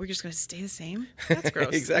 ew, what? We're just going to stay the same? That's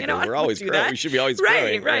gross. Exactly. We're always growing. We should be always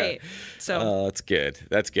growing. Right. So that's good.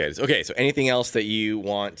 That's good. Okay. So anything else that you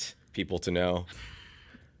want people to know?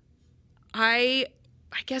 I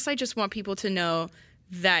guess I just want people to know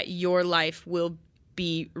that your life will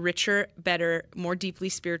be richer, better, more deeply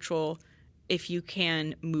spiritual if you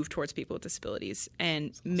can move towards people with disabilities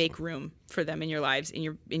and make room for them in your lives, in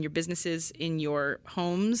your businesses, in your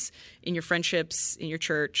homes, in your friendships, in your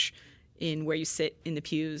church, in where you sit in the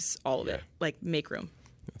pews, all of it. Like, make room.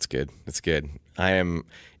 That's good. That's good. I am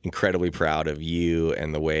incredibly proud of you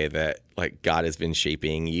and the way that like God has been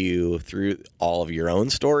shaping you through all of your own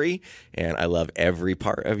story. And I love every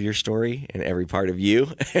part of your story and every part of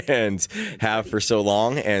you and have for so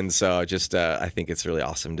long. And so just, I think it's really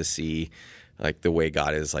awesome to see like the way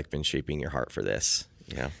God has like been shaping your heart for this.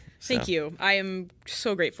 Yeah. Thank you. I am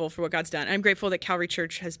so grateful for what God's done. I'm grateful that Calvary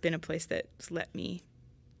Church has been a place that's let me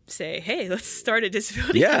say, hey, let's start a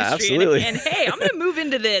disability ministry. Absolutely. And hey, I'm going to move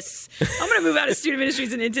into this. I'm going to move out of student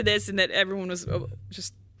ministries and into this, and that everyone was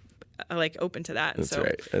just like open to that. And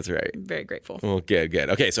That's right. I'm very grateful. Well, good.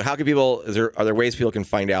 Okay, so how can people? Are there ways people can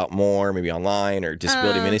find out more, maybe online or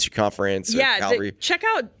Disability Ministry Conference? Or Calvary? Check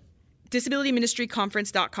out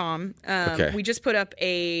disabilityministryconference.com. Okay. We just put up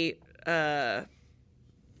a.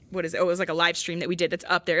 What is it? Oh, it was like a live stream that we did that's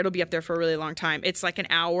up there. It'll be up there for a really long time. It's like an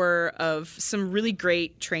hour of some really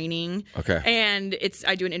great training. Okay. And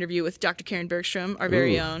I do an interview with Dr. Karen Bergstrom, our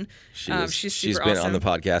very own. She's super been awesome. on the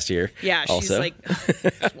podcast here. Yeah, also. She's like, I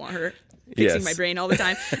just want her fixing my brain all the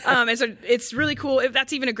time. And so it's really cool.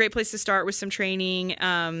 That's even a great place to start with some training.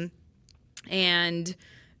 And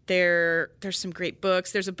there's some great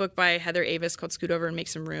books. There's a book by Heather Avis called Scoot Over and Make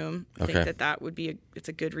Some Room. I think that would be it's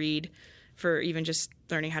a good read for even just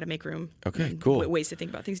learning how to make room. Okay, cool. Ways to think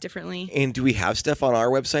about things differently. And do we have stuff on our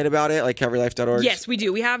website about it, like calvarylife.org? Yes, we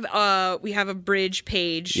do. We have a bridge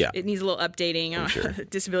page. Yeah. It needs a little updating. Sure.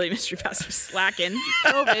 Disability Ministry Pastor slacking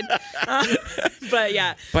COVID. But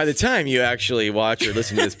yeah. By the time you actually watch or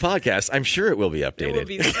listen to this podcast, I'm sure it will be updated. It will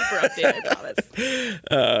be super updated, I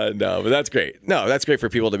promise. No, but that's great. No, that's great for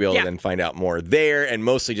people to be able to then find out more there, and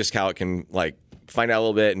mostly just how it can like find out a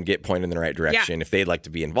little bit and get pointed in the right direction if they'd like to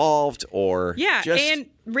be involved or and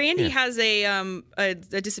Randy has a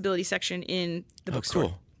disability section in the bookstore.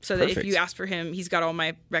 Cool. So Perfect. that if you ask for him, he's got all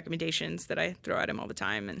my recommendations that I throw at him all the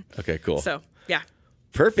time. And okay, cool. So yeah.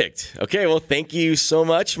 Perfect. Okay, well, thank you so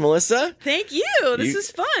much, Melissa. Thank you. This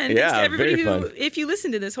is fun. Yeah, thanks to everybody very fun. if you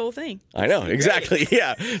listen to this whole thing. I know, exactly. Great.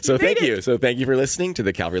 Yeah. So thank you. So thank you for listening to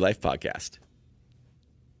the Calvary Life Podcast.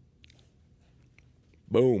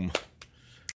 Boom.